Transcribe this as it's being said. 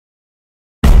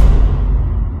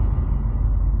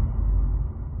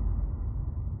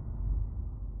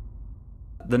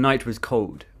The night was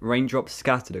cold. Raindrops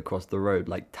scattered across the road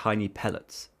like tiny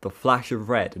pellets. The flash of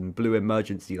red and blue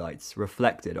emergency lights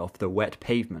reflected off the wet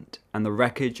pavement and the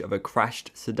wreckage of a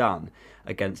crashed sedan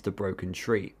against a broken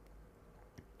tree.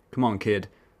 "Come on, kid.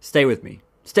 Stay with me.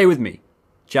 Stay with me,"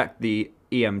 Jack the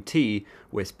EMT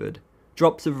whispered.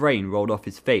 Drops of rain rolled off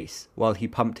his face while he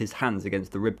pumped his hands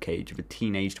against the ribcage of a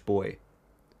teenaged boy.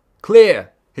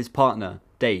 "Clear!" his partner,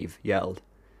 Dave, yelled.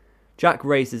 Jack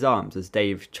raised his arms as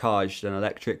Dave charged an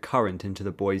electric current into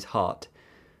the boy's heart.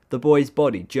 The boy's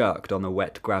body jerked on the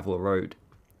wet gravel road.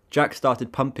 Jack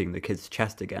started pumping the kid's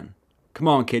chest again. "Come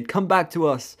on, kid, come back to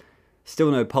us."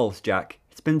 "Still no pulse, Jack.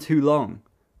 It's been too long.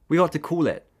 We got to call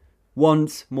it.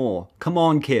 Once more. Come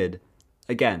on, kid."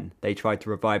 Again, they tried to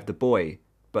revive the boy,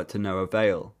 but to no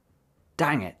avail.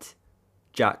 "Dang it."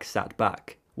 Jack sat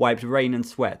back, wiped rain and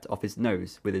sweat off his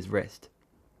nose with his wrist.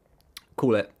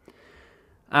 "Call it."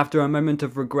 After a moment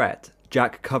of regret,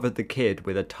 Jack covered the kid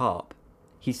with a tarp.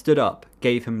 He stood up,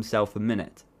 gave himself a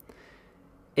minute.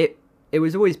 It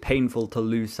was always painful to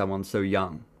lose someone so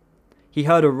young. He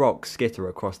heard a rock skitter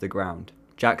across the ground.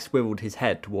 Jack swiveled his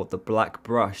head toward the black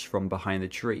brush from behind the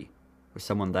tree. Was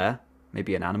someone there?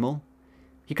 Maybe an animal?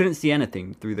 He couldn't see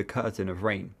anything through the curtain of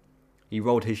rain. He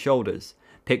rolled his shoulders,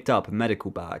 picked up a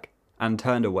medical bag, and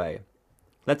turned away.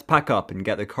 "Let's pack up and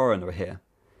get the coroner here."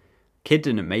 "Kid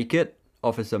didn't make it?"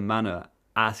 Officer Manor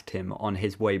asked him on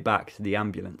his way back to the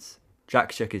ambulance.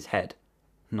 Jack shook his head.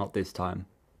 "Not this time."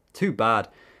 "Too bad.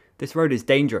 This road is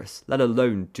dangerous, let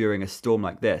alone during a storm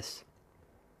like this."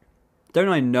 "Don't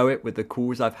I know it with the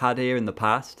calls I've had here in the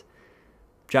past?"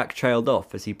 Jack trailed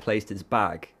off as he placed his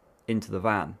bag into the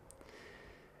van.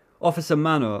 Officer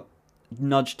Manor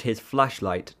nudged his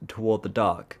flashlight toward the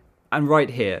dark. "And right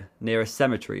here, near a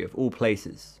cemetery of all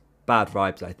places. Bad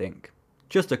vibes, I think.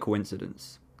 Just a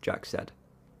coincidence," Jack said.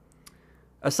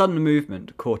 A sudden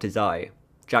movement caught his eye.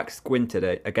 Jack squinted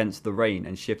against the rain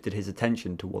and shifted his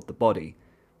attention toward the body.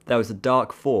 There was a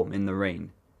dark form in the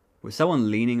rain. Was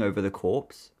someone leaning over the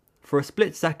corpse? For a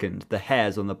split second, the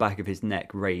hairs on the back of his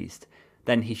neck raised.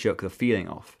 Then he shook the feeling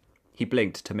off. He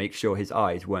blinked to make sure his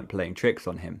eyes weren't playing tricks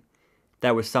on him.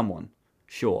 There was someone.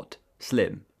 Short,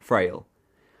 slim, frail.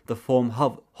 The form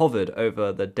hovered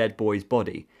over the dead boy's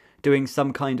body, doing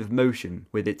some kind of motion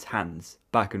with its hands,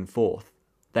 back and forth.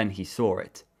 Then he saw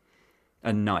it.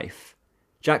 A knife.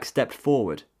 Jack stepped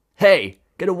forward. "Hey,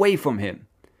 get away from him!"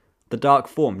 The dark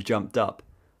form jumped up,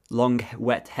 long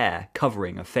wet hair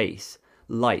covering a face,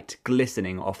 light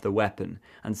glistening off the weapon,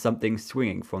 and something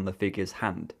swinging from the figure's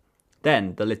hand.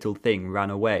 Then the little thing ran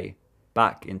away,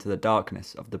 back into the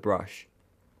darkness of the brush.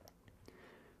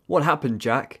 "What happened,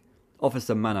 Jack?"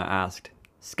 Officer Manor asked,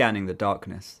 scanning the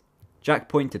darkness. Jack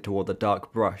pointed toward the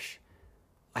dark brush.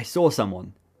 "I saw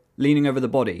someone, leaning over the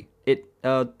body. It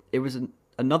was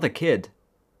another kid,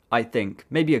 I think.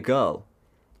 Maybe a girl."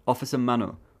 Officer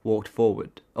Manor walked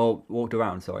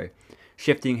around,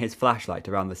 shifting his flashlight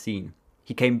around the scene.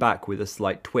 He came back with a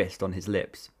slight twist on his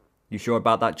lips. "You sure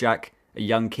about that, Jack? A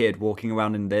young kid walking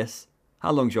around in this?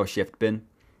 How long's your shift been?"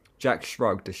 Jack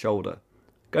shrugged a shoulder.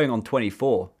 "Going on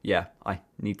 24. Yeah, I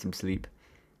need some sleep.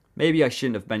 Maybe I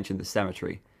shouldn't have mentioned the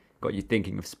cemetery. Got you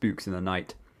thinking of spooks in the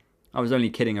night. I was only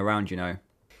kidding around, you know."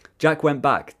 Jack went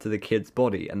back to the kid's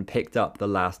body and picked up the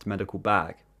last medical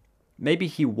bag. Maybe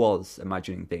he was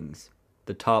imagining things.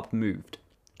 The tarp moved.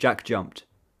 Jack jumped.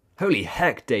 "Holy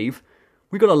heck, Dave!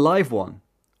 We got a live one!"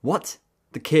 "What?"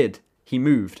 "The kid. He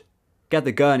moved. Get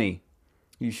the gurney."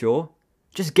 "You sure?"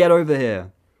 "Just get over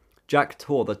here." Jack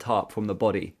tore the tarp from the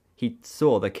body. He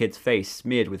saw the kid's face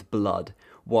smeared with blood,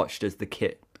 watched as the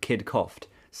kid coughed,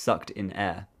 sucked in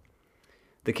air.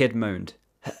 The kid moaned.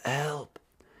 "Help."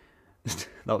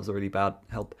 That was a really bad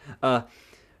help.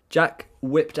 Jack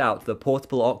whipped out the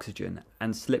portable oxygen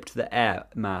and slipped the air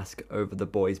mask over the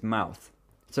boy's mouth.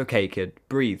 "It's okay, kid.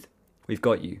 Breathe. We've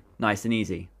got you. Nice and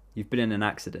easy. You've been in an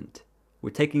accident. We're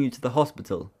taking you to the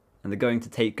hospital, and they're going to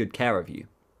take good care of you.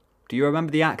 Do you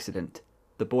remember the accident?"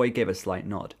 The boy gave a slight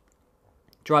nod.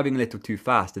 "Driving a little too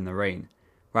fast in the rain.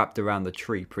 Wrapped around the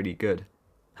tree pretty good.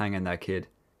 Hang in there, kid.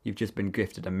 You've just been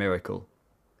gifted a miracle."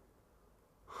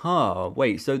 Huh,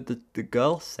 wait, so the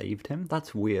girl saved him?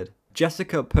 That's weird.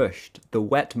 Jessica pushed the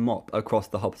wet mop across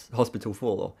the hospital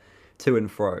floor, to and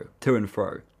fro, to and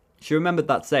fro. She remembered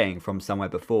that saying from somewhere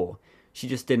before. She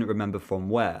just didn't remember from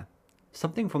where.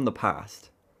 Something from the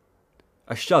past.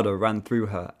 A shudder ran through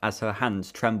her as her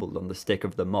hands trembled on the stick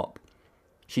of the mop.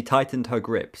 She tightened her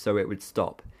grip so it would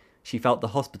stop. She felt the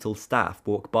hospital staff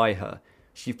walk by her.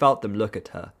 She felt them look at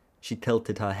her. She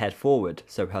tilted her head forward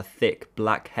so her thick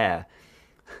black hair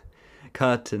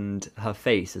curtained her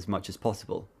face as much as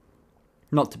possible.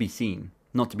 Not to be seen.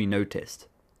 not to be noticed.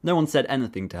 No one said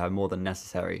anything to her more than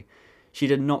necessary. She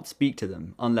did not speak to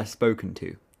them unless spoken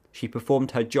to. She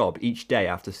performed her job each day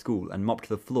after school and mopped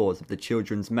the floors of the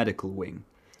children's medical wing.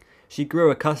 She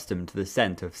grew accustomed to the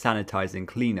scent of sanitizing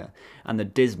cleaner and the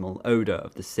dismal odour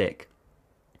of the sick.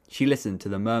 She listened to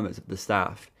the murmurs of the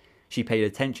staff. She paid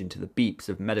attention to the beeps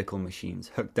of medical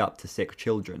machines hooked up to sick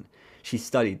children. She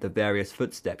studied the various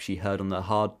footsteps she heard on the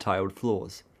hard-tiled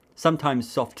floors.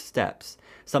 Sometimes soft steps,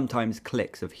 sometimes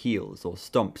clicks of heels or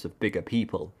stomps of bigger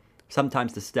people.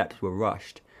 Sometimes the steps were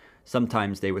rushed.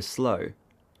 Sometimes they were slow.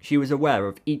 She was aware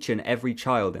of each and every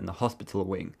child in the hospital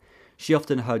wing. She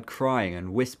often heard crying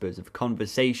and whispers of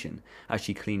conversation as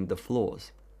she cleaned the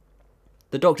floors.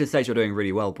 "The doctor says you're doing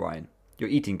really well, Brian. You're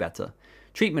eating better.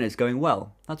 Treatment is going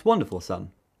well. That's wonderful,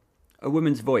 son." A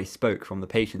woman's voice spoke from the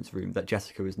patient's room that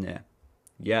Jessica was near.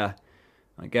 "Yeah,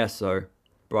 I guess so,"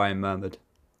 Brian murmured.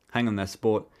 "Hang on there,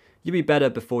 sport. You'll be better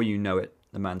before you know it,"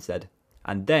 the man said.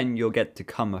 "And then you'll get to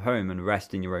come home and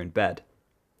rest in your own bed."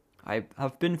 "I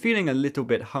have been feeling a little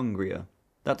bit hungrier."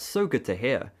 "That's so good to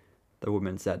hear," the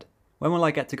woman said. "When will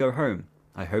I get to go home?"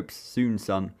 "I hope soon,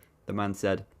 son," the man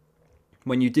said.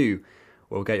 "When you do,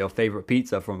 we'll get your favourite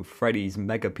pizza from Freddy's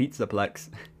Mega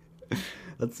Pizzaplex."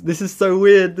 This is so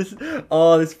weird.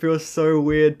 This feels so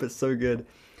weird, but so good.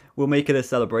 "We'll make it a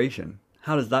celebration."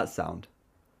 "How does that sound?"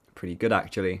 "Pretty good,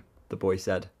 actually," the boy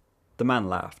said. The man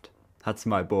laughed. "That's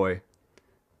my boy."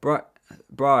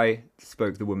 Bry,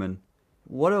 spoke the woman.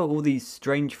 "What are all these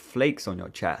strange flakes on your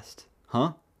chest?"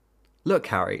 "Huh?" "Look,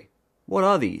 Harry. What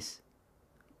are these?"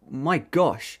 "My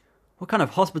gosh. What kind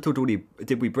of hospital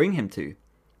did we bring him to?"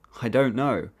 "I don't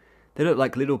know. They look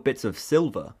like little bits of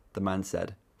silver," the man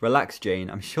said. "Relax, Jane.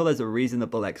 I'm sure there's a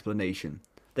reasonable explanation.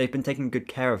 They've been taking good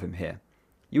care of him here.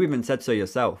 You even said so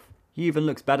yourself. He even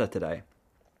looks better today."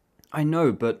 "I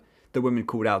know, but," the woman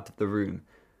called out of the room.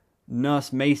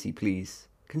 "Nurse Macy, please.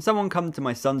 Can someone come to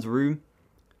my son's room?"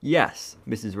 "Yes,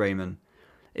 Mrs. Raymond."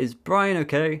 "Is Brian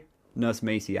okay?" Nurse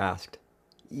Macy asked.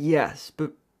 "Yes,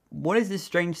 but what is this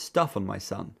strange stuff on my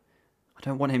son? I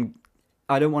don't want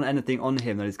anything on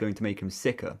him that is going to make him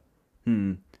sicker."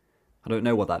 "I don't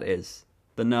know what that is."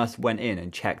 The nurse went in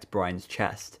and checked Brian's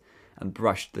chest and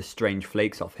brushed the strange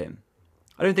flakes off him.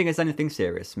 "I don't think it's anything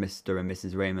serious, Mr. and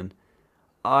Mrs. Raymond.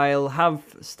 I'll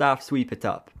have staff sweep it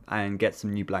up and get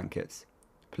some new blankets.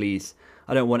 Please,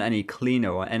 I don't want any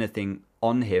cleaner or anything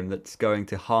on him that's going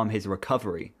to harm his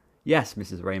recovery. Yes,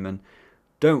 Mrs. Raymond.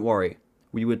 Don't worry.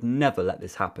 We would never let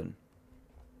this happen."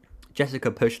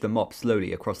 Jessica pushed the mop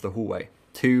slowly across the hallway,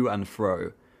 to and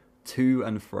fro. To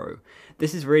and fro.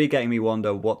 This is really getting me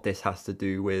wonder what this has to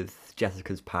do with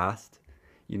Jessica's past.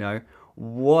 You know,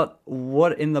 what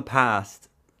in the past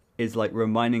is like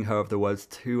reminding her of the words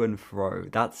to and fro?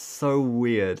 That's so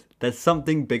weird. There's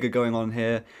something bigger going on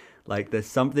here. Like there's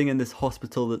something in this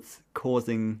hospital that's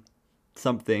causing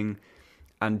something,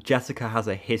 and Jessica has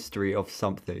a history of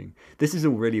something. This is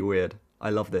all really weird. I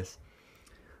love this.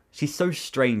 "She's so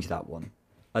strange, that one,"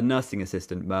 a nursing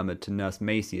assistant murmured to Nurse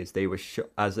Macy as they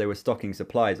were stocking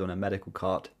supplies on a medical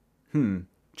cart.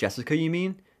 Jessica, you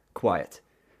mean? Quiet.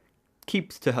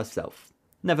 Keeps to herself.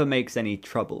 Never makes any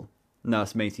trouble."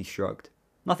 Nurse Macy shrugged.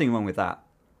 "Nothing wrong with that."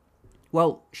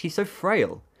 "Well, she's so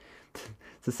frail."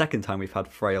 It's the second time we've had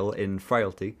frail in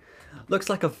Frailty. "Looks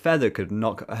like a feather could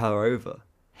knock her over.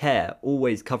 Hair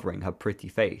always covering her pretty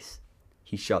face."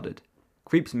 He shuddered.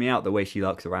 "Creeps me out the way she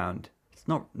lurks around. It's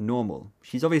not normal.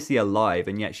 She's obviously alive,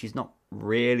 and yet she's not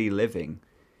really living."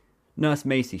 Nurse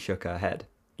Macy shook her head.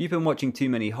 "You've been watching too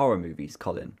many horror movies,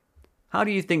 Colin. How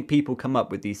do you think people come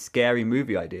up with these scary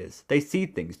movie ideas? They see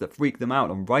things that freak them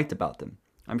out and write about them.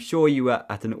 I'm sure you were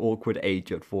at an awkward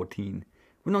age at 14.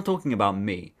 We're not talking about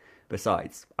me.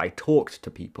 Besides, I talked to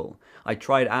people. I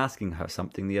tried asking her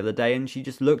something the other day and she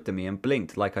just looked at me and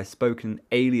blinked like I spoke an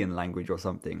alien language or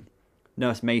something."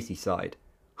 Nurse Macy sighed.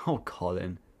 "Oh,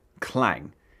 Colin."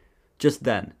 Clang. Just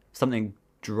then, something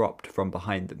dropped from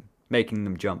behind them, making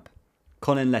them jump.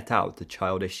 Colin let out a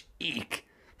childish eek.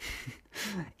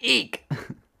 Eek!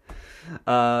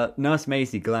 Nurse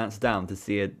Macy glanced down to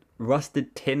see a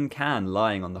rusted tin can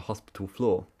lying on the hospital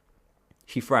floor.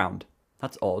 She frowned.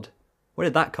 "That's odd. Where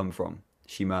did that come from?"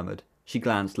 she murmured. She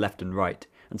glanced left and right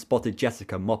and spotted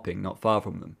Jessica mopping not far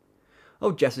from them.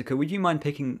 "Oh, Jessica, would you mind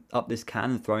picking up this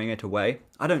can and throwing it away?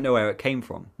 I don't know where it came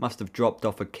from. Must have dropped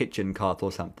off a kitchen cart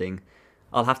or something.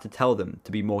 I'll have to tell them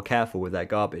to be more careful with their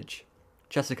garbage."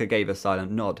 Jessica gave a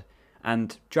silent nod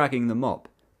and, dragging the mop,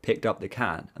 picked up the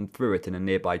can and threw it in a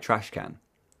nearby trash can.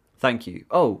 "Thank you.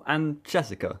 Oh, and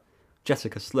Jessica."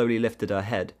 Jessica slowly lifted her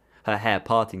head, her hair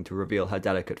parting to reveal her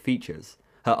delicate features.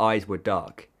 Her eyes were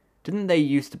dark. Didn't they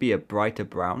used to be a brighter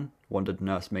brown? wondered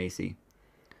Nurse Macy.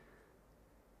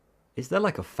 Is there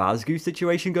like a Fazgoo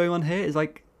situation going on here?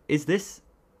 Is this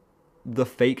the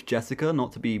fake Jessica,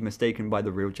 not to be mistaken by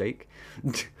the real Jake?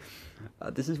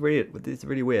 This is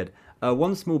really weird.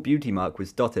 One small beauty mark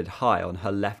was dotted high on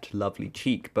her left lovely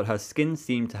cheek, but her skin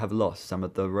seemed to have lost some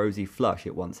of the rosy flush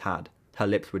it once had. Her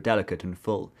lips were delicate and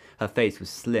full. Her face was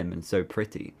slim and so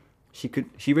pretty.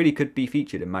 She really could be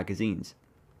featured in magazines.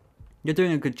 You're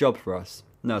doing a good job for us.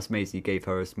 Nurse Macy gave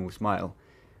her a small smile.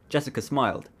 Jessica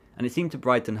smiled, and it seemed to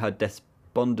brighten her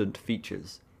despondent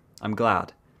features. I'm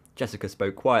glad. Jessica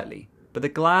spoke quietly, but the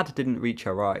glad didn't reach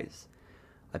her eyes.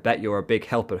 I bet you're a big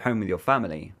help at home with your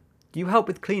family. Do you help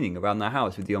with cleaning around the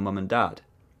house with your mum and dad?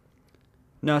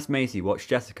 Nurse Macy watched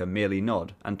Jessica merely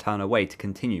nod and turn away to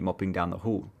continue mopping down the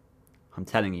hall. I'm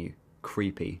telling you,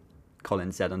 creepy,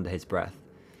 Colin said under his breath.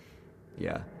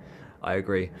 Yeah, I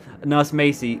agree. Nurse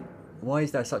Macy... Why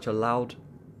is there such a loud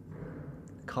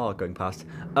car going past?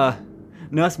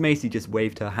 Nurse Macy just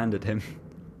waved her hand at him.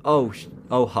 Oh,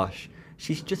 hush.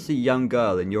 She's just a young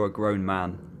girl and you're a grown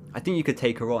man. I think you could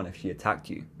take her on if she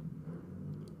attacked you.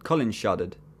 Colin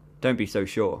shuddered. Don't be so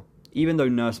sure. Even though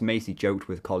Nurse Macy joked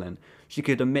with Colin, she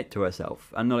could admit to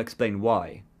herself, and not explain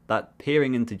why, that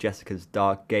peering into Jessica's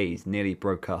dark gaze nearly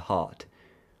broke her heart.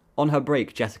 On her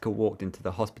break, Jessica walked into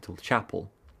the hospital chapel.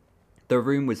 The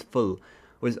room was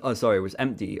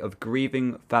empty of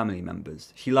grieving family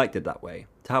members. She liked it that way,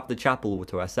 to have the chapel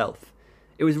to herself.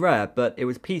 It was rare, but it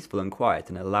was peaceful and quiet,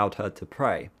 and it allowed her to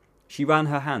pray. She ran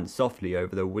her hands softly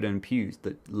over the wooden pews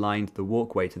that lined the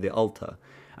walkway to the altar,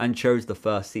 and chose the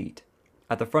first seat.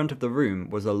 At the front of the room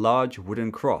was a large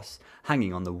wooden cross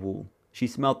hanging on the wall. She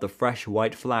smelled the fresh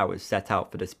white flowers set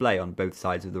out for display on both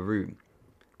sides of the room.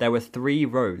 There were 3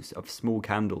 rows of small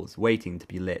candles waiting to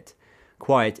be lit.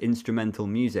 Quiet instrumental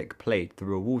music played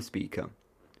through a wall speaker.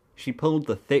 She pulled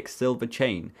the thick silver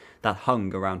chain that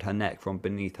hung around her neck from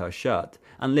beneath her shirt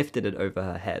and lifted it over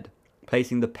her head,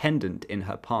 placing the pendant in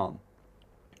her palm.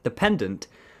 The pendant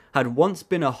had once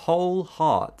been a whole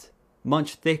heart,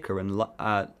 much thicker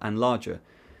and larger.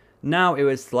 Now it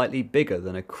was slightly bigger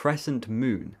than a crescent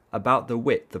moon, about the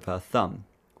width of her thumb,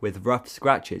 with rough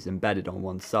scratches embedded on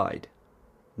one side.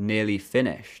 Nearly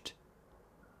finished.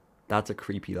 That's a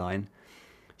creepy line.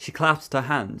 She clasped her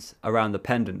hands around the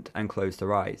pendant and closed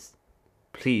her eyes.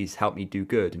 Please help me do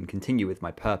good and continue with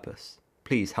my purpose.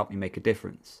 Please help me make a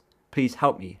difference. Please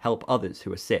help me help others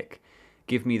who are sick.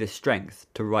 Give me the strength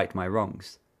to right my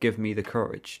wrongs. Give me the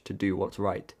courage to do what's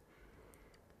right.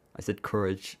 I said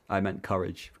courage. I meant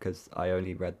courage because I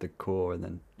only read the core and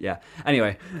then... Yeah.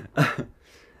 Anyway.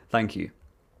 Thank you.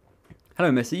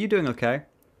 Hello, miss. Are you doing okay?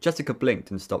 Jessica blinked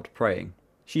and stopped praying.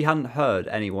 She hadn't heard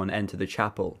anyone enter the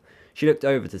chapel. She looked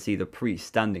over to see the priest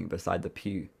standing beside the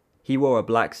pew. He wore a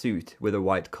black suit with a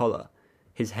white collar.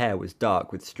 His hair was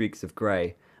dark with streaks of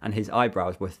grey, and his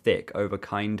eyebrows were thick over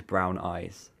kind brown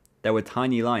eyes. There were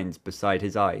tiny lines beside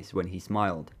his eyes when he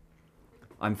smiled.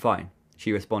 I'm fine,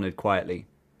 she responded quietly.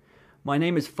 My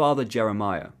name is Father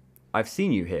Jeremiah. I've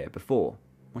seen you here before.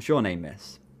 What's your name,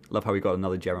 miss? Love how we got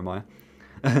another Jeremiah.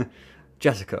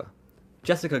 Jessica.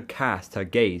 Jessica cast her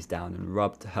gaze down and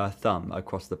rubbed her thumb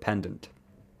across the pendant.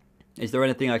 Is there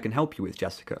anything I can help you with,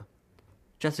 Jessica?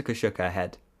 Jessica shook her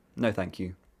head. No, thank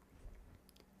you.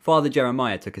 Father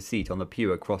Jeremiah took a seat on the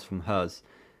pew across from hers.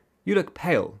 You look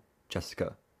pale, Jessica.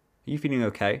 Are you feeling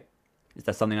okay? Is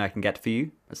there something I can get for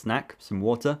you? A snack? Some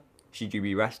water? Should you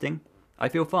be resting? I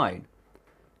feel fine.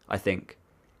 I think.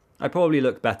 I probably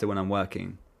look better when I'm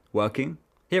working. Working?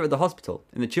 Here at the hospital,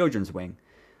 in the children's wing.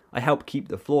 I help keep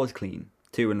the floors clean.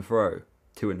 To and fro.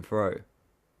 To and fro.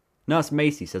 Nurse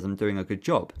Macy says I'm doing a good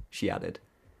job, she added.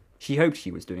 She hoped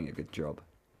she was doing a good job.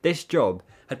 This job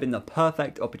had been the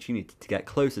perfect opportunity to get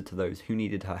closer to those who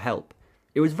needed her help.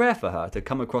 It was rare for her to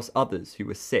come across others who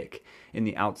were sick in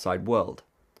the outside world.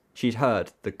 She'd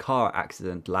heard the car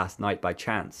accident last night by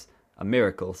chance, a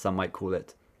miracle some might call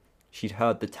it. She'd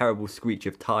heard the terrible screech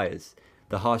of tyres,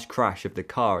 the harsh crash of the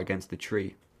car against the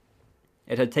tree.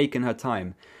 It had taken her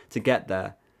time to get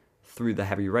there through the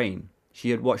heavy rain.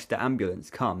 She had watched the ambulance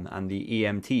come and the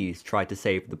EMTs try to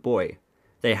save the boy.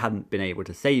 They hadn't been able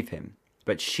to save him,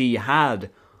 but she had.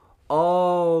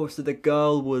 Oh, so the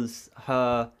girl was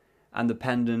her and the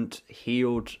pendant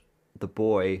healed the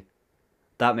boy.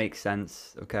 That makes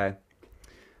sense, okay?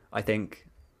 I think.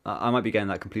 I might be getting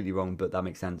that completely wrong, but that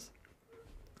makes sense.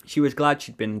 She was glad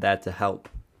she'd been there to help.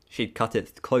 She'd cut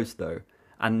it close, though,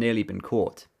 and nearly been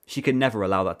caught. She could never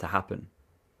allow that to happen.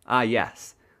 Ah,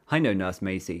 yes. I know Nurse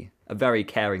Macy. A very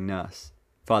caring nurse.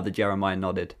 Father Jeremiah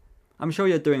nodded. I'm sure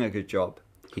you're doing a good job.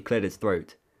 He cleared his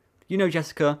throat. You know,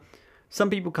 Jessica, Some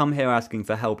people come here asking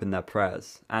for help in their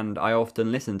prayers, and I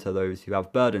often listen to those who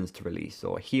have burdens to release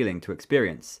or healing to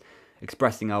experience.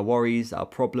 Expressing our worries, our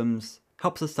problems,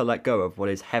 helps us to let go of what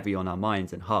is heavy on our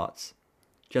minds and hearts.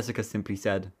 Jessica simply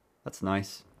said, "That's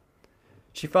nice."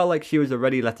 She felt like she was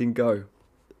already letting go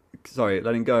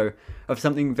of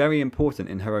something very important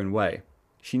in her own way.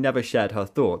 She never shared her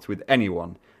thoughts with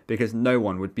anyone because no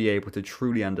one would be able to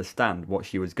truly understand what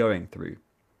she was going through.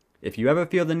 If you ever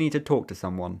feel the need to talk to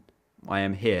someone, I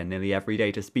am here nearly every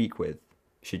day to speak with,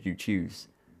 should you choose.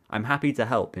 I'm happy to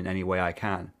help in any way I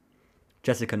can.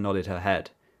 Jessica nodded her head,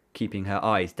 keeping her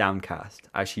eyes downcast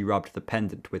as she rubbed the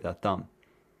pendant with her thumb.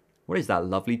 "What is that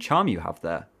lovely charm you have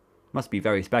there? Must be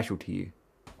very special to you."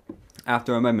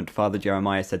 After a moment, Father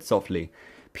Jeremiah said softly,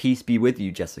 "Peace be with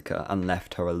you, Jessica," and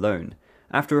left her alone.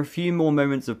 After a few more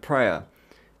moments of prayer,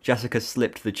 Jessica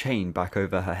slipped the chain back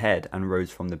over her head and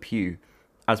rose from the pew.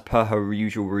 As per her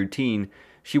usual routine,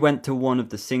 she went to one of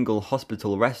the single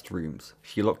hospital restrooms.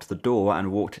 She locked the door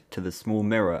and walked to the small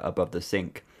mirror above the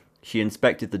sink. She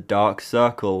inspected the dark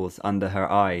circles under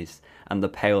her eyes and the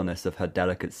paleness of her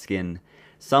delicate skin.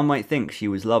 Some might think she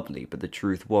was lovely, but the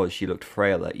truth was she looked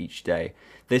frailer each day.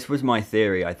 This was my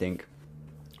theory, I think.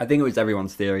 I think it was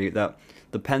everyone's theory that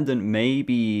the pendant may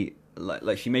be,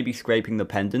 like she may be scraping the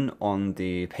pendant on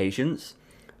the patients,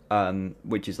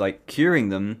 which is like curing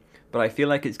them, but I feel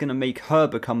like it's going to make her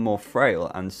become more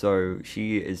frail, and so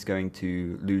she is going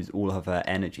to lose all of her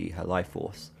energy, her life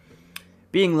force.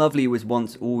 Being lovely was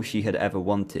once all she had ever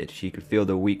wanted. She could feel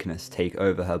the weakness take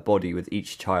over her body with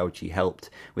each child she helped,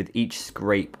 with each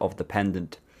scrape of the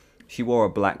pendant. She wore a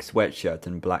black sweatshirt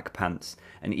and black pants,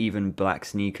 and even black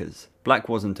sneakers. Black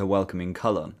wasn't a welcoming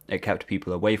colour. It kept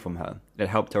people away from her. It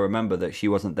helped her remember that she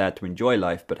wasn't there to enjoy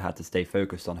life, but had to stay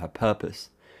focused on her purpose.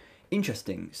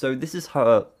 Interesting. So this is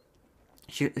her...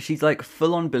 She's like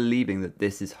full on believing that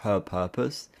this is her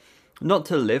purpose. Not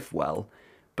to live well,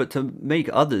 but to make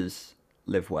others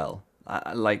live well.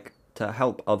 Like to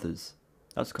help others.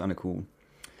 That's kind of cool.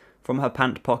 From her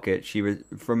pant pocket, she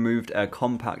removed a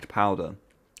compact powder.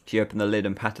 She opened the lid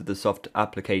and patted the soft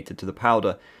applicator to the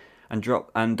powder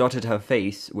and dotted her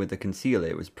face with the concealer.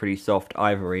 It was pretty soft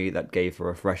ivory that gave her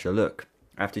a fresher look.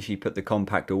 After she put the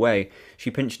compact away,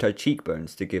 she pinched her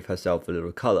cheekbones to give herself a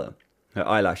little colour. Her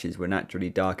eyelashes were naturally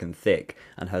dark and thick,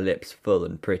 and her lips full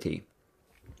and pretty.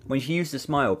 When she used to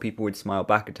smile, people would smile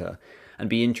back at her and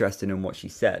be interested in what she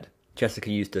said.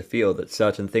 Jessica used to feel that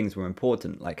certain things were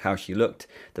important, like how she looked,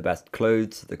 the best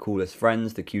clothes, the coolest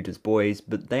friends, the cutest boys,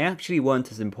 but they actually weren't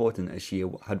as important as she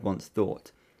had once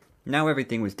thought. Now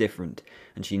everything was different,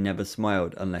 and she never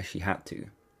smiled unless she had to.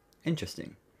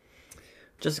 Interesting.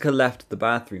 Jessica left the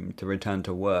bathroom to return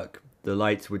to work. The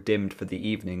lights were dimmed for the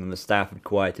evening and the staff had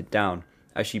quieted down.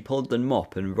 As she pulled the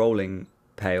mop and rolling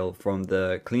pail from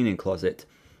the cleaning closet,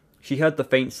 she heard the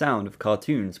faint sound of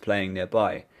cartoons playing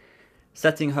nearby.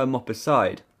 Setting her mop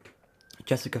aside,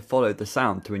 Jessica followed the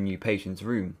sound to a new patient's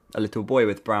room. A little boy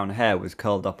with brown hair was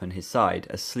curled up on his side,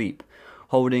 asleep,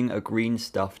 holding a green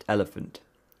stuffed elephant.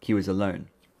 He was alone.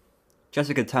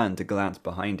 Jessica turned to glance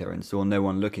behind her and saw no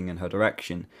one looking in her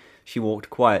direction. She walked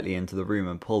quietly into the room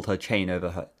and pulled her chain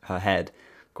over her head,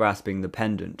 grasping the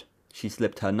pendant. She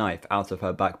slipped her knife out of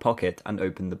her back pocket and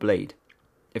opened the blade.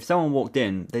 If someone walked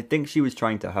in, they'd think she was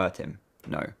trying to hurt him.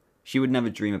 No, she would never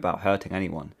dream about hurting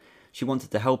anyone. She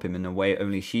wanted to help him in a way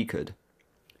only she could.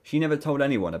 She never told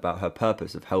anyone about her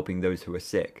purpose of helping those who were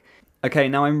sick. Okay,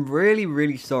 now I'm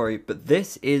really sorry, but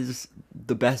this is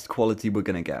the best quality we're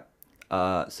gonna get.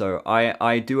 So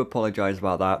I do apologize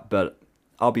about that, but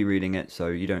I'll be reading it, so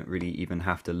you don't really even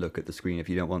have to look at the screen if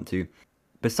you don't want to.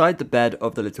 Beside the bed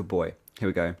of the little boy. Here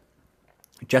we go.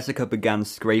 Jessica began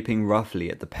scraping roughly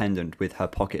at the pendant with her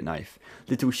pocket knife.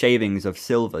 Little shavings of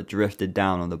silver drifted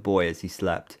down on the boy as he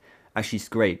slept. As she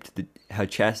scraped, her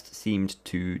chest seemed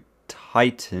to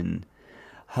tighten.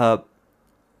 Her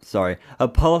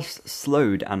pulse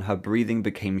slowed and her breathing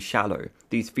became shallow.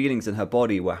 These feelings in her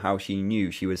body were how she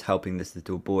knew she was helping this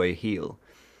little boy heal.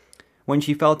 When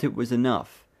she felt it was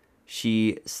enough,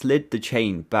 she slid the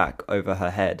chain back over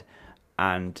her head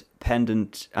and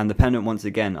the pendant once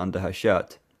again under her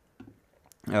shirt.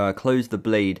 Closed the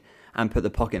blade and put the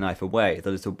pocket knife away.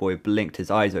 The little boy blinked his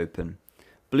eyes open.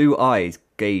 Blue eyes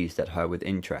gazed at her with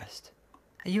interest.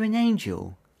 "Are you an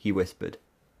angel?" he whispered.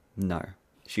 "No,"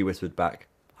 she whispered back.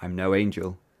 "I'm no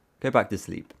angel. Go back to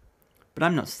sleep." "But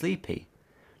I'm not sleepy."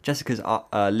 Jessica's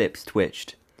lips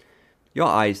twitched. "Your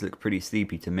eyes look pretty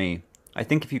sleepy to me. I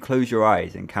think if you close your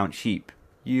eyes and count sheep,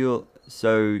 you'll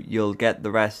get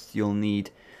the rest you'll need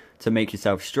to make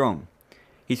yourself strong."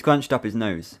 He scrunched up his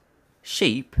nose.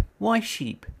 "Sheep? Why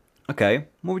sheep?" "Okay,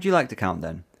 what would you like to count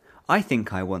then?" I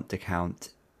think I want to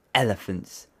count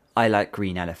elephants. I like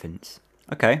green elephants.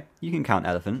 Okay, you can count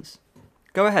elephants.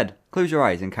 Go ahead, close your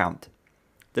eyes and count.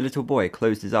 The little boy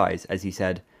closed his eyes as he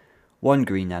said, 1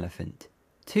 green elephant,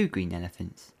 2 green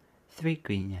elephants, 3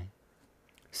 green elephants.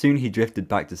 Soon he drifted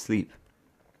back to sleep.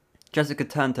 Jessica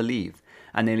turned to leave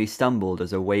and nearly stumbled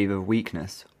as a wave of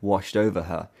weakness washed over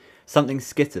her. Something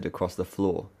skittered across the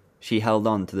floor. She held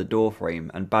on to the door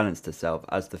frame and balanced herself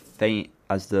as the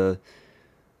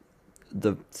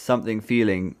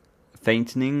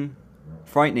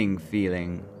frightening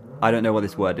feeling, I don't know what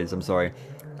this word is, I'm sorry,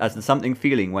 as the something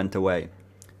feeling went away.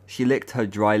 She licked her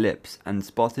dry lips and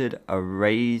spotted a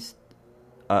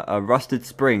rusted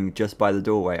spring just by the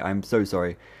doorway. I'm so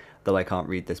sorry that I can't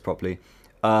read this properly.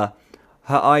 Her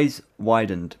eyes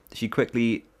widened. She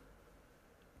quickly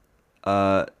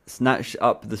snatched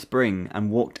up the spring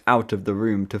and walked out of the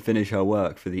room to finish her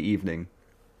work for the evening.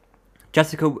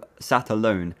 Jessica sat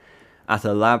alone at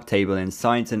a lab table in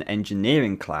science and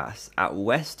engineering class at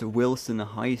West Wilson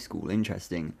High School.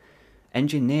 Interesting.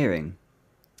 Engineering.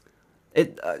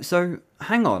 So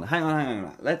hang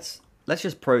on. Let's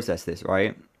just process this,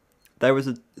 right? There was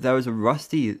a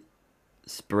rusty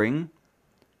spring.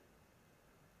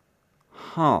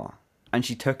 And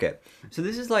she took it. So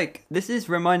this is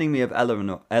reminding me of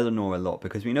Eleanor a lot,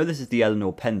 because we know this is the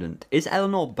Eleanor pendant. Is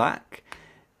Eleanor back?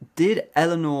 Did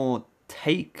Eleanor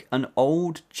take an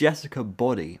old Jessica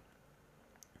body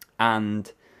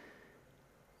and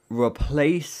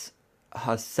replace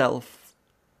herself?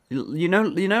 You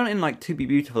know in like To Be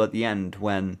Beautiful at the end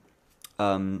when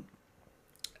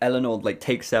Eleanor like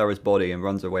takes Sarah's body and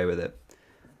runs away with it.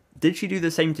 Did she do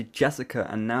the same to Jessica?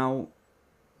 And now,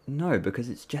 no, because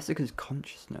it's Jessica's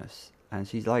consciousness and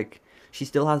she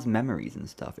still has memories and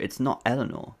stuff. It's not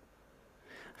Eleanor.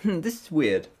 This is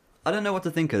weird. I don't know what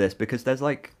to think of this, because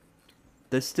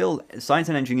there's still science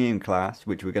and engineering class,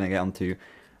 which we're going to get onto,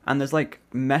 and there's like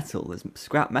metal, there's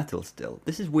scrap metal still.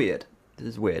 This is weird.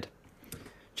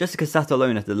 Jessica sat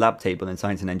alone at the lab table in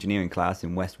science and engineering class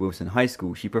in West Wilson High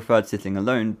School. She preferred sitting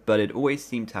alone, but it always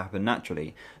seemed to happen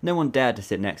naturally. No one dared to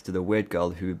sit next to the weird girl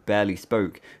who barely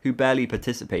spoke, who barely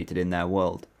participated in their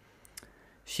world.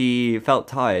 She felt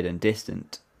tired and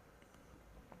distant.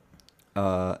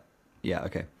 Yeah,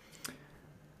 okay.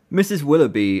 Mrs.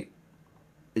 Willoughby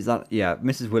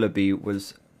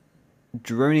was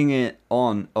droning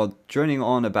on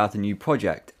about a new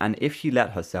project, and if she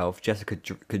let herself, Jessica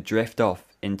could drift off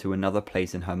into another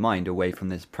place in her mind away from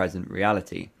this present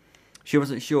reality. She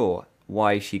wasn't sure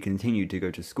why she continued to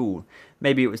go to school.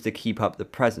 Maybe it was to keep up the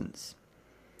presence.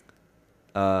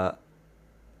 Her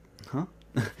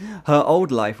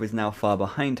old life was now far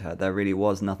behind her. There really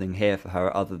was nothing here for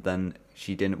her other than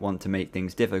she didn't want to make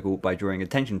things difficult by drawing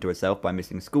attention to herself by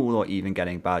missing school or even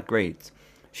getting bad grades.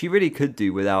 She really could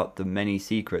do without the many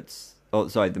scents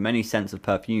of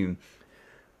perfume,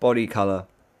 body colour,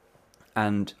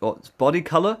 and body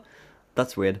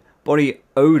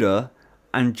odour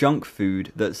and junk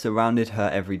food that surrounded her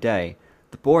every day.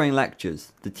 The boring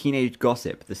lectures, the teenage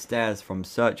gossip, the stares from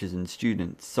teachers and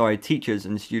students.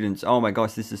 Oh my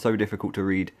gosh, this is so difficult to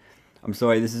read. I'm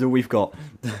sorry, this is all we've got.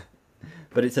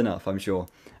 But it's enough, I'm sure.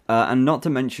 And not to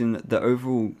mention the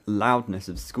overall loudness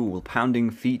of school.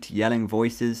 Pounding feet, yelling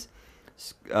voices,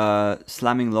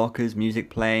 slamming lockers, music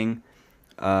playing,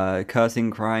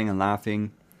 cursing, crying and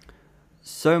laughing.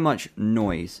 So much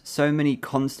noise. So many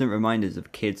constant reminders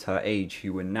of kids her age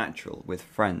who were natural with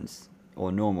friends.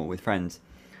 Or normal with friends.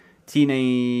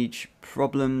 Teenage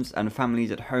problems and families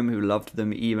at home who loved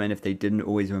them even if they didn't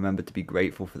always remember to be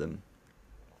grateful for them.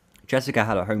 Jessica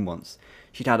had a home once.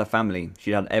 She'd had a family.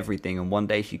 She'd had everything, and one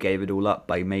day she gave it all up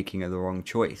by making the wrong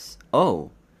choice.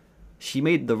 Oh, she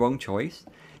made the wrong choice?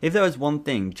 If there was one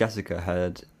thing Jessica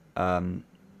had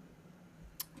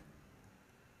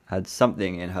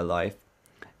something in her life,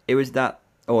 it was that,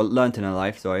 or learnt in her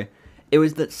life, sorry, it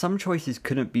was that some choices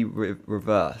couldn't be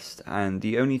reversed, and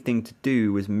the only thing to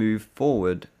do was move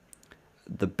forward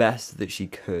the best that she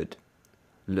could.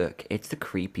 Look, it's the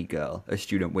creepy girl, a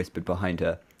student whispered behind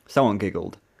her. Someone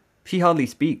giggled. She hardly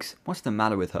speaks. What's the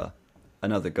matter with her?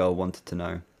 Another girl wanted to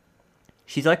know.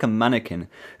 She's like a mannequin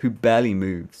who barely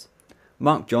moves.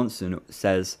 Mark Johnson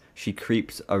says she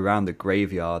creeps around the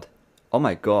graveyard. Oh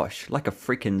my gosh, like a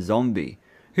freaking zombie.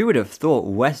 Who would have thought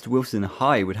West Wilson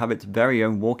High would have its very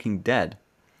own Walking Dead?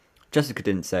 Jessica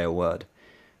didn't say a word.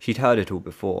 She'd heard it all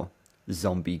before.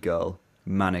 Zombie girl,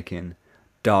 mannequin,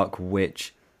 dark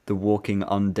witch, the walking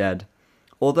undead.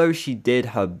 Although she did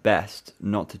her best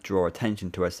not to draw attention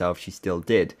to herself, she still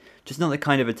did, just not the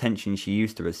kind of attention she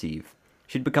used to receive.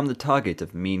 She'd become the target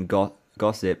of mean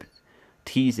gossip,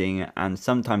 teasing, and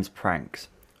sometimes pranks.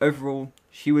 Overall,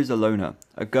 she was a loner,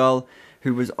 a girl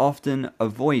who was often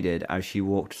avoided as she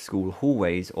walked school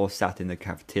hallways or sat in the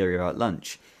cafeteria at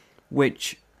lunch,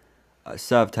 which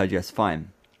served her just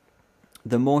fine.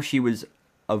 The more she was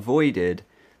avoided,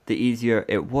 the easier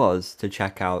it was to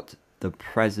check out the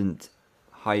present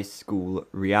high school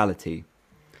reality.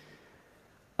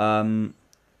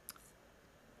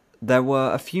 There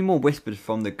were a few more whispers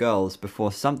from the girls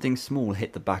before something small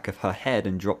hit the back of her head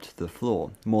and dropped to the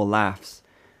floor. More laughs.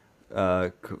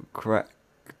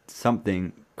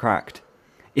 Something cracked.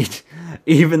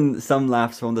 Even some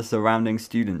laughs from the surrounding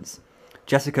students.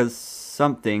 Jessica's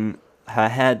something her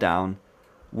hair down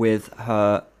with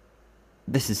her...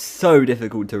 This is so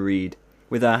difficult to read.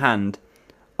 With her hand,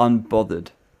 unbothered.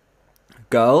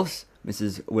 Girls,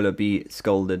 Mrs. Willoughby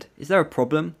scolded. Is there a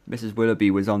problem? Mrs.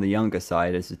 Willoughby was on the younger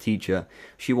side as a teacher.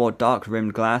 She wore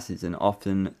dark-rimmed glasses and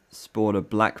often sported a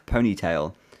black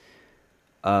ponytail.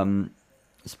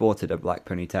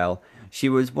 She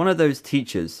was one of those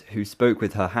teachers who spoke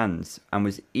with her hands and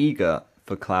was eager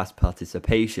for class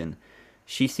participation.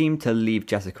 She seemed to leave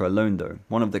Jessica alone, though.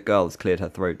 One of the girls cleared her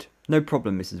throat. No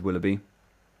problem, Mrs. Willoughby.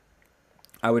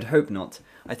 I would hope not.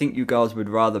 I think you girls would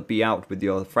rather be out with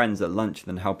your friends at lunch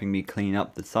than helping me clean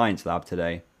up the science lab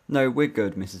today. No, we're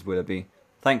good, Mrs. Willoughby.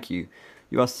 Thank you.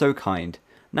 You are so kind.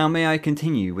 Now may I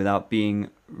continue without being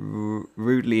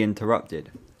rudely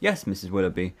interrupted? Yes, Mrs.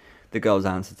 Willoughby, the girls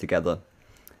answered together.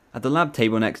 At the lab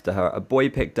table next to her, a boy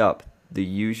picked up the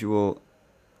usual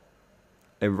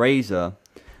eraser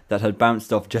that had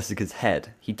bounced off Jessica's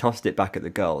head. He tossed it back at the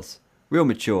girls. Real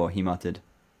mature, he muttered.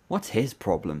 What's his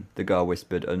problem? The girl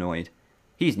whispered, annoyed.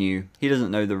 He's new. He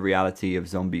doesn't know the reality of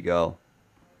Zombie Girl.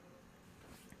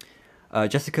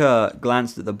 Jessica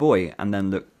glanced at the boy and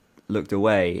then looked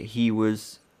away. He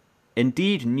was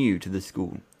indeed new to the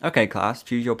school. Okay, class,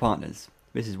 choose your partners,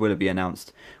 Mrs. Willoughby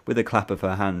announced, with a clap of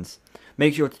her hands.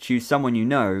 Make sure to choose someone you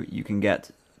know you can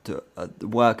get to,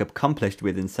 work accomplished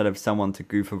with instead of someone to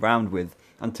goof around with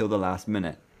until the last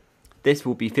minute. This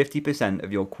will be 50%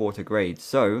 of your quarter grade,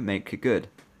 so make it good.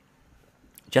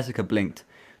 Jessica blinked.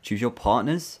 Choose your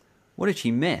partners? What had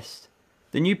she missed?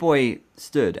 The new boy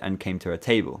stood and came to her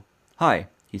table. Hi,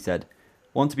 he said.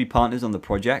 Want to be partners on the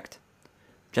project?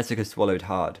 Jessica swallowed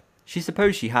hard. She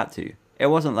supposed she had to. It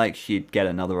wasn't like she'd get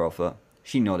another offer.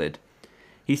 She nodded.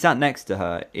 He sat next to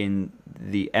her in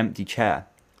the empty chair.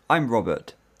 I'm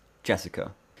Robert.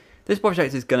 Jessica. This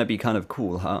project is going to be kind of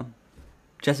cool, huh?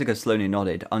 Jessica slowly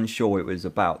nodded, unsure what it was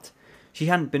about. She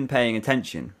hadn't been paying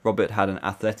attention. Robert had an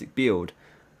athletic build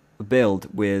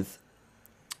with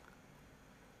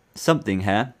something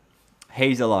hair,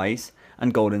 hazel eyes,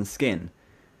 and golden skin.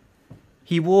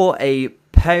 He wore a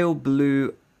pale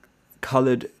blue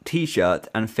coloured t-shirt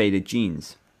and faded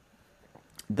jeans.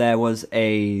 There was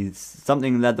a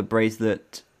leather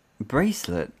bracelet,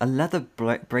 a leather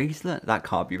bracelet? That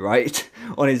can't be right,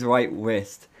 on his right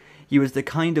wrist. He was the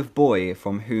kind of boy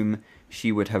from whom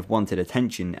she would have wanted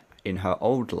attention in her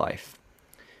old life.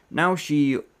 Now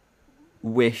she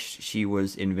wished she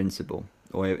was invisible.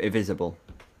 I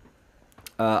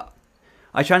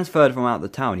transferred from out the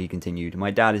town, he continued.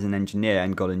 My dad is an engineer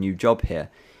and got a new job here.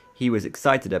 He was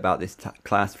excited about this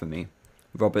class for me.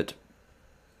 Robert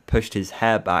pushed his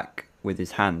hair back with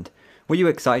his hand. Were you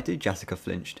excited? Jessica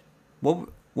flinched. What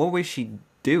was she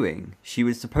doing? She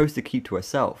was supposed to keep to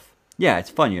herself. Yeah, it's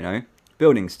fun, you know,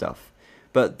 building stuff.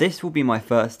 But this will be my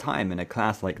first time in a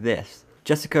class like this.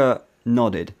 Jessica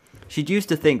nodded. She'd used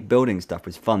to think building stuff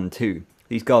was fun too.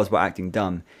 These girls were acting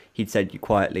dumb, he'd said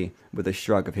quietly, with a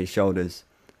shrug of his shoulders.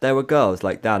 There were girls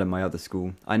like that in my other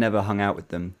school. I never hung out with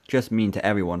them. Just mean to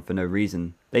everyone for no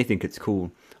reason. They think it's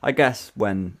cool. I guess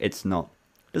when it's not.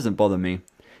 Doesn't bother me.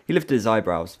 He lifted his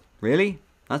eyebrows. Really?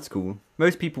 That's cool.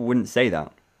 Most people wouldn't say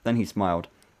that. Then he smiled.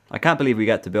 I can't believe we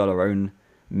get to build our own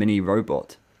mini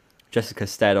robot. Jessica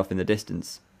stared off in the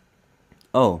distance.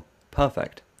 Oh,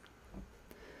 perfect.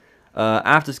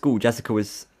 After school, Jessica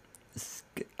was...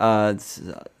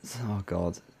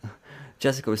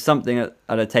 Jessica was something at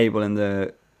a table in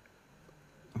the...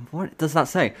 What does that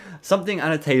say? Something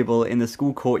at a table in the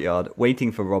school courtyard,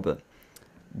 waiting for Robert.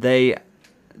 They'd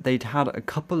had a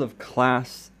couple of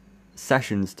class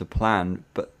sessions to plan,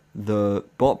 but the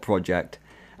bot project,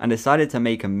 and decided to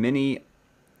make a mini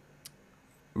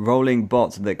rolling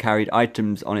bot that carried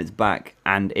items on its back,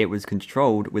 and it was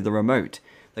controlled with a remote.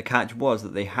 The catch was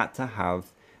that they had to have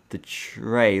the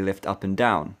tray lift up and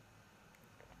down.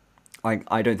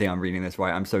 I don't think I'm reading this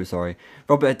right, I'm so sorry.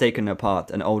 Robert had taken apart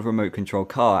an old remote control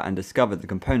car and discovered the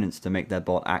components to make their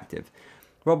bot active.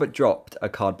 Robert dropped a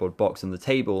cardboard box on the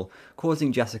table,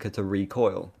 causing Jessica to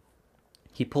recoil.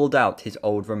 He pulled out his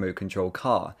old remote control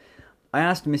car. I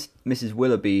asked Mrs.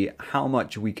 Willoughby how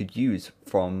much we can use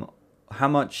from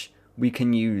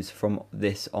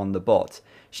this on the bot.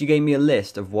 She gave me a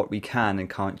list of what we can and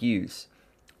can't use,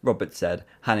 Robert said,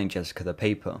 handing Jessica the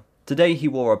paper. Today he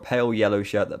wore a pale yellow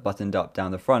shirt that buttoned up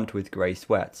down the front with grey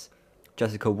sweats.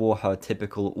 Jessica wore her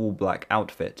typical all-black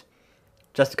outfit.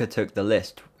 Jessica took the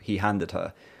list he handed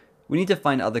her. We need to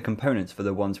find other components for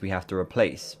the ones we have to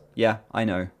replace. Yeah, I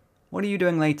know. What are you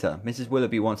doing later? Mrs.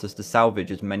 Willoughby wants us to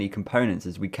salvage as many components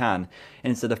as we can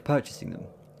instead of purchasing them.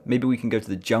 Maybe we can go to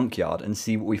the junkyard and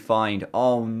see what we find.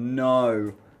 Oh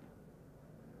no.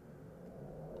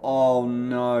 Oh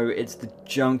no, it's the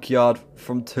junkyard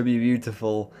from To Be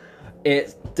Beautiful.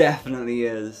 It definitely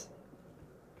is.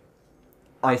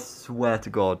 I swear to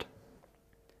God.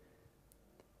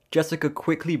 Jessica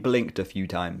quickly blinked a few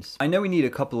times. I know we need a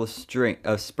couple of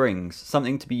springs,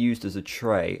 something to be used as a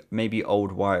tray, maybe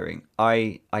old wiring.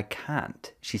 I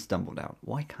can't, she stumbled out.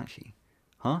 Why can't she?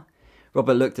 Huh?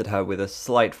 Robert looked at her with a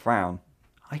slight frown.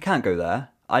 I can't go there.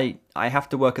 I have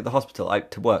to work at the hospital. I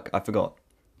forgot.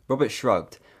 Robert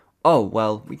shrugged. Oh,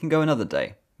 well, we can go another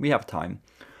day. We have time.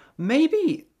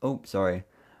 Maybe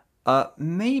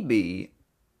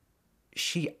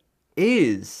she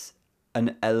is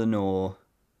an Eleanor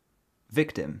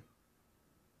victim.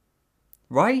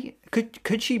 Right?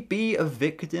 Could she be a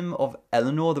victim of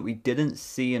Eleanor that we didn't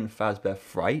see in Fazbear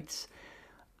Frights?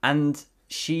 And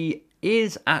she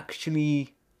is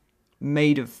actually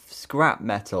made of scrap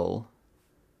metal,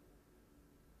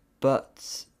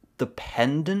 but the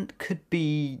pendant could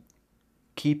be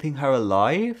keeping her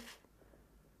alive?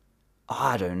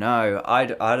 I don't know. I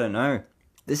don't know.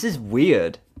 This is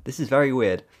weird. This is very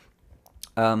weird.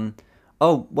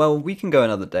 Oh, well, we can go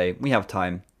another day. We have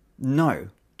time. No,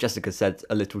 Jessica said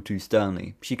a little too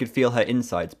sternly. She could feel her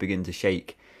insides begin to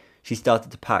shake. She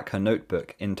started to pack her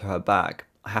notebook into her bag.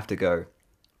 I have to go.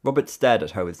 Robert stared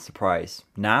at her with surprise.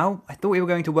 Now? I thought we were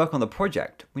going to work on the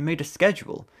project. We made a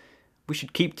schedule. We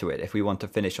should keep to it if we want to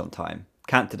finish on time.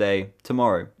 Can't today.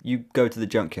 Tomorrow. You go to the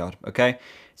junkyard, okay?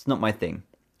 It's not my thing.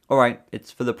 Alright,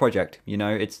 it's for the project, you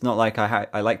know? It's not like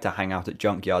I like to hang out at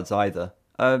junkyards either.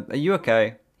 Are you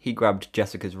okay? He grabbed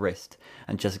Jessica's wrist,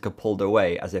 and Jessica pulled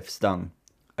away as if stung.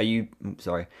 Are you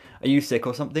sick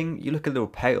or something? You look a little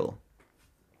pale.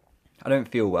 I don't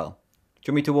feel well. Do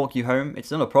you want me to walk you home?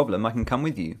 It's not a problem, I can come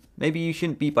with you. Maybe you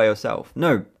shouldn't be by yourself.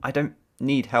 No, I don't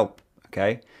need help,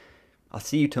 okay? I'll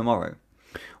see you tomorrow.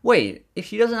 Wait, if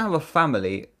she doesn't have a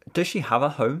family, does she have a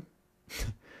home?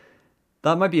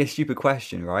 That might be a stupid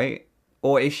question, right?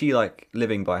 Or is she,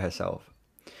 living by herself?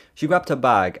 She grabbed her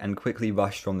bag and quickly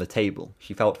rushed from the table.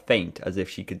 She felt faint, as if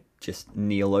she could just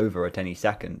kneel over at any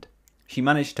second. She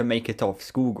managed to make it off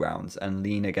school grounds and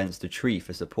lean against a tree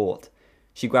for support.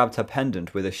 She grabbed her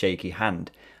pendant with a shaky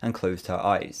hand and closed her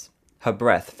eyes. Her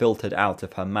breath filtered out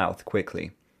of her mouth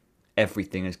quickly.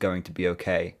 Everything is going to be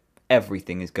okay.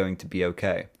 Everything is going to be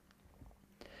okay.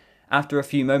 After a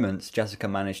few moments, Jessica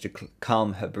managed to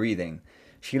calm her breathing.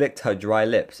 She licked her dry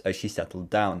lips as she settled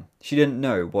down. She didn't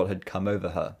know what had come over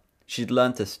her. She'd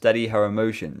learned to steady her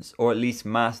emotions, or at least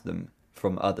mask them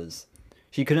from others.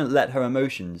 She couldn't let her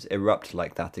emotions erupt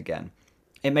like that again.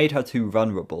 It made her too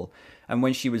vulnerable, and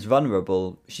when she was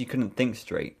vulnerable, she couldn't think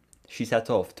straight. She set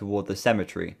off toward the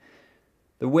cemetery.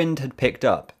 The wind had picked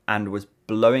up and was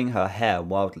blowing her hair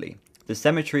wildly. The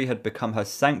cemetery had become her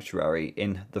sanctuary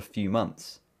in the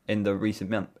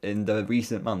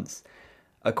recent months.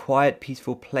 A quiet,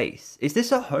 peaceful place. Is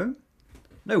this a home?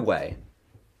 No way.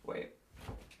 Wait.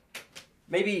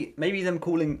 Maybe them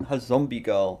calling her zombie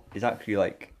girl is actually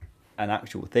an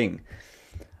actual thing.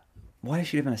 Why does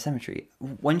she live in a cemetery?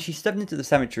 When she stepped into the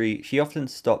cemetery, she often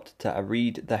stopped to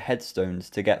read the headstones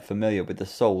to get familiar with the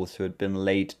souls who had been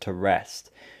laid to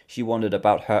rest. She wondered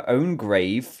about her own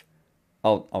grave.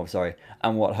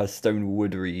 And what her stone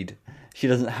would read. She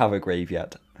doesn't have a grave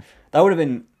yet. That would have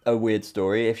been a weird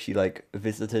story if she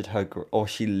visited her or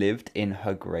she lived in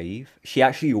her grave. She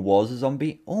actually was a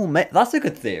zombie. Oh, that's a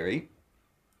good theory.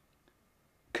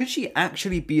 Could she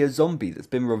actually be a zombie that's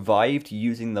been revived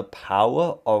using the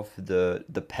power of the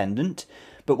pendant?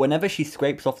 But whenever she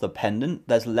scrapes off the pendant,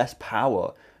 there's less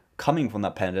power coming from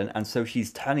that pendant, and so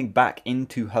she's turning back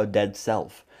into her dead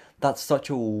self. That's such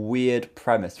a weird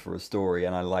premise for a story,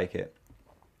 and I like it.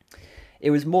 It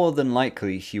was more than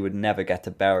likely she would never get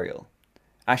a burial.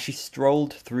 As she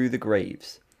strolled through the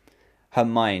graves, her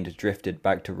mind drifted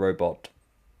back to Her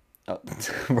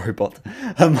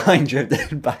mind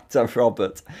drifted back to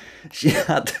Robert. She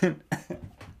hadn't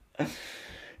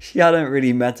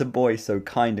really met a boy so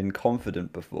kind and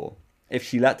confident before. If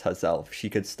she let herself, she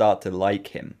could start to like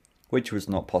him. which was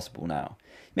not possible now.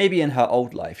 Maybe in her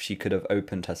old life she could have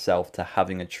opened herself to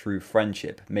having a true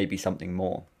friendship, maybe something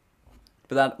more.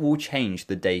 But that all changed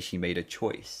the day she made a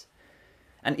choice.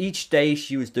 And each day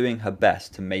she was doing her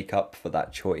best to make up for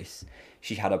that choice.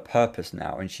 She had a purpose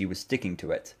now, and she was sticking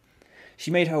to it. She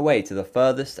made her way to the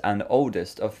furthest and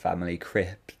oldest of family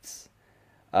crypts.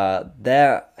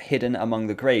 There, hidden among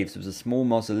the graves, was a small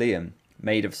mausoleum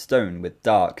made of stone with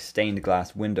dark, stained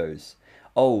glass windows.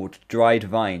 Old, dried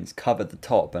vines covered the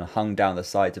top and hung down the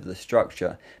sides of the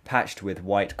structure, patched with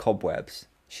white cobwebs.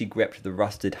 She gripped the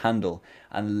rusted handle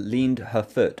and leaned her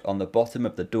foot on the bottom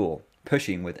of the door,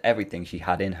 pushing with everything she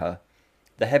had in her.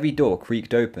 The heavy door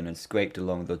creaked open and scraped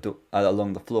along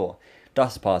the floor.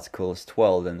 Dust particles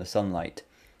twirled in the sunlight.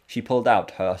 She pulled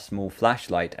out her small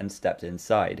flashlight and stepped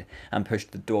inside, and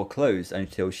pushed the door closed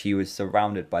until she was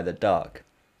surrounded by the dark.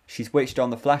 She switched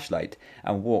on the flashlight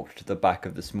and walked to the back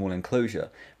of the small enclosure,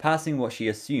 passing what she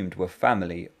assumed were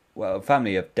a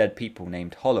family of dead people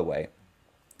named Holloway,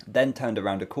 then turned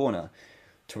around a corner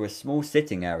to a small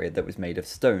sitting area that was made of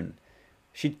stone.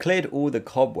 She'd cleared all the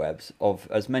cobwebs of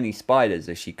as many spiders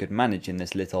as she could manage in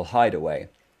this little hideaway.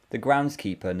 The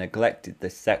groundskeeper neglected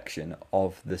this section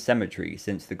of the cemetery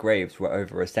since the graves were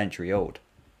over a century old.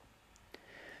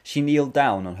 She kneeled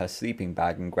down on her sleeping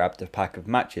bag and grabbed a pack of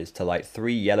matches to light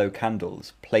 3 yellow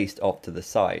candles placed off to the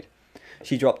side.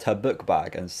 She dropped her book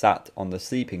bag and sat on the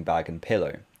sleeping bag and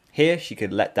pillow. Here she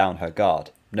could let down her guard.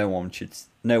 No one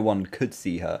could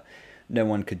see her. No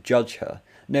one could judge her.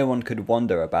 No one could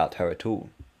wonder about her at all.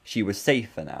 She was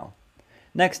safe for now.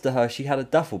 Next to her she had a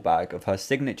duffel bag of her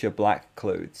signature black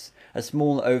clothes, a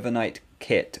small overnight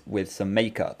kit with some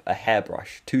makeup, a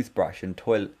hairbrush, toothbrush and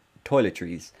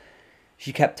toiletries.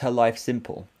 She kept her life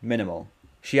simple, minimal.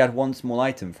 She had one small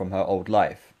item from her old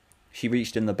life. She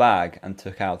reached in the bag and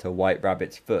took out a white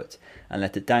rabbit's foot and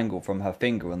let it dangle from her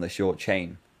finger on the short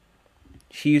chain.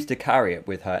 She used to carry it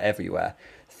with her everywhere,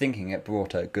 thinking it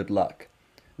brought her good luck.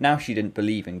 Now she didn't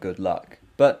believe in good luck,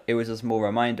 but it was a small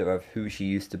reminder of who she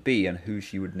used to be and who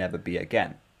she would never be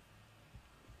again.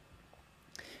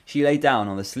 She lay down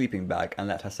on the sleeping bag and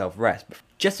let herself rest.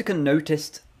 Jessica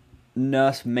noticed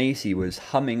Nurse Macy was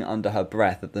humming under her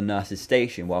breath at the nurse's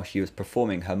station while she was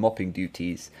performing her mopping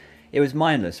duties. It was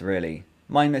mindless, really.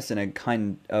 Mindless in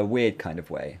a weird kind of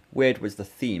way. Weird was the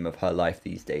theme of her life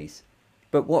these days.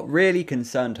 But what really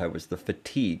concerned her was the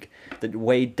fatigue that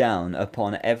weighed down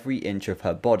upon every inch of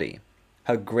her body.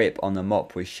 Her grip on the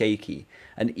mop was shaky,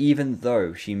 and even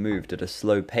though she moved at a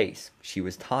slow pace, she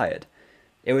was tired.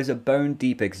 It was a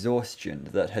bone-deep exhaustion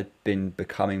that had been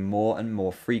becoming more and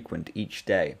more frequent each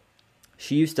day.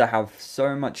 She used to have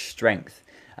so much strength,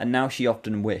 and now she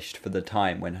often wished for the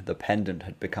time when the pendant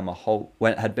had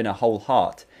been a whole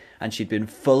heart, and she'd been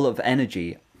full of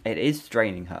energy. It is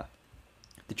straining her.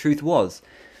 The truth was,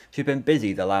 she'd been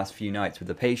busy the last few nights with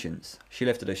the patients. She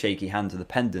lifted a shaky hand to the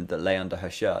pendant that lay under her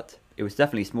shirt. It was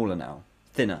definitely smaller now,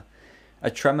 thinner.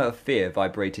 A tremor of fear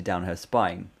vibrated down her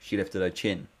spine. She lifted her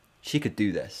chin. She could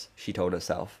do this, she told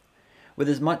herself. With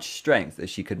as much strength as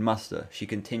she could muster, she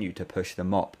continued to push the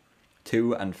mop.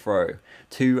 To and fro,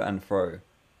 to and fro.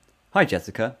 "Hi,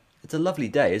 Jessica. It's a lovely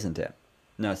day, isn't it?"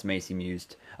 Nurse Macy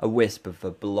mused, a wisp of a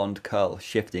blonde curl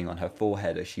shifting on her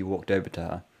forehead as she walked over to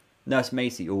her. Nurse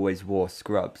Macy always wore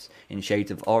scrubs in shades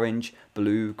of orange,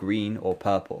 blue, green, or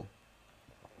purple.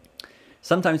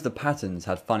 Sometimes the patterns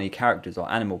had funny characters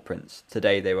or animal prints.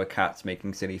 Today they were cats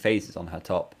making silly faces on her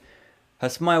top. Her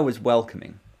smile was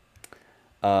welcoming.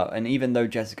 And even though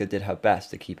Jessica did her best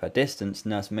to keep her distance,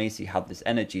 Nurse Macy had this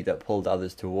energy that pulled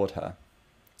others toward her.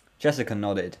 Jessica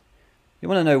nodded. "You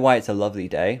want to know why it's a lovely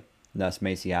day?" Nurse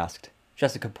Macy asked.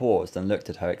 Jessica paused and looked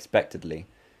at her expectantly.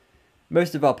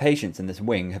 "Most of our patients in this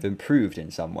wing have improved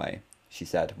in some way," she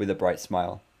said, with a bright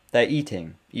smile. "They're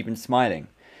eating, even smiling.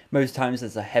 Most times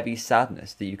there's a heavy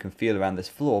sadness that you can feel around this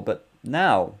floor, but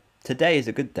now, today is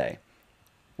a good day.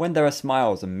 When there are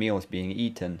smiles and meals being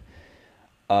eaten,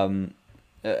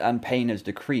 and pain has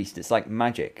decreased, it's like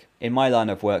magic. In my line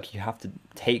of work, you have to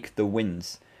take the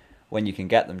wins when you can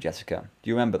get them, Jessica. Do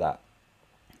you remember that?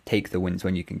 Take the wins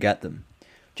when you can get them."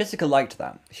 Jessica liked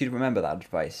that. She'd remember that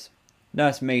advice.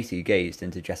 Nurse Macy gazed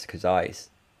into Jessica's eyes.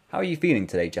 "How are you feeling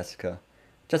today, Jessica?"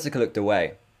 Jessica looked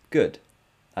away. "Good.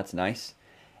 That's nice.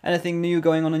 Anything new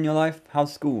going on in your life?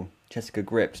 How's school?" Jessica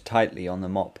gripped tightly on the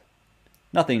mop.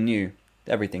 "Nothing new.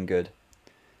 Everything good."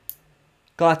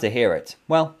 "Glad to hear it.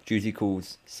 Well, duty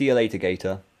calls. See you later,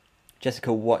 Gator."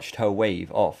 Jessica watched her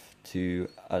wave off to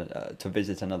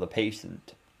visit another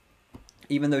patient.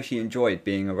 Even though she enjoyed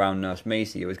being around Nurse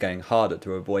Macy, it was getting harder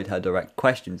to avoid her direct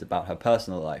questions about her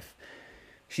personal life.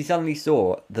 She suddenly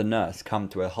saw the nurse come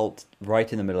to a halt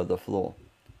right in the middle of the floor.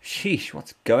 Sheesh,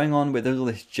 what's going on with all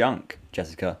this junk,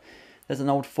 Jessica? There's an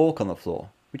old fork on the floor.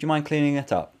 Would you mind cleaning it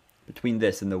up? Between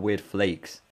this and the weird flakes.